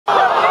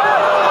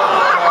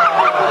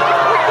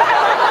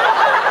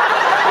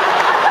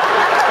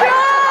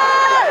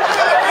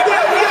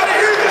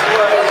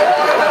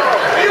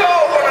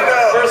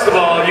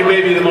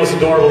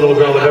little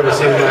girl I've ever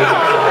seen in my life.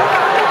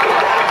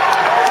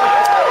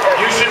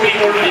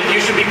 You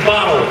should be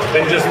bottled,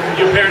 and just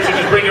your parents should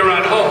just bring you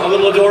around. Oh, a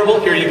little adorable.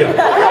 Here you go.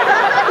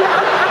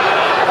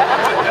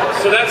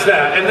 So that's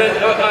that, and then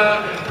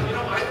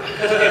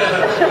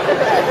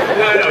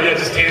I know, yeah,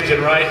 just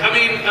tangent, right? I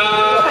mean,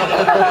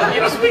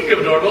 speaking of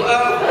adorable, no,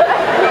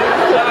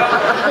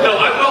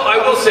 I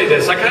will say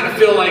this. I kind of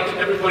feel like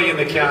everybody in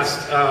the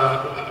cast,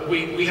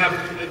 we have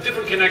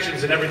different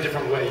connections in every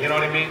different way. You know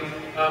what I mean?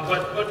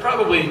 But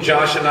probably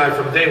Josh and I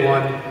from day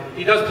one.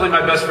 He does play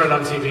my best friend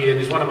on TV, and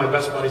he's one of my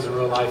best buddies in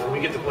real life, and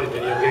we get to play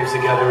video games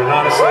together. And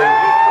honestly,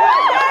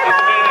 he's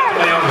a man after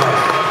my own heart.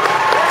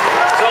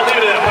 So I'll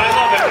leave it at that. But I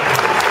love him.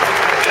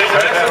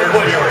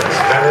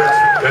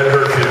 That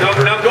hurts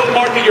feelings. Now go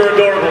market your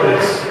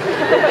adorableness.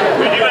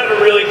 We do have a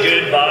really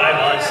good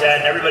vibe on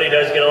set, and everybody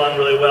does get along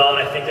really well,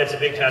 and I think that's a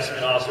big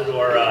testament also to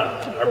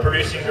our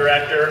producing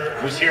director,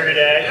 who's here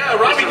today. Yeah,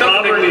 Robbie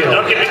Duncan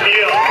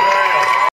McNeil.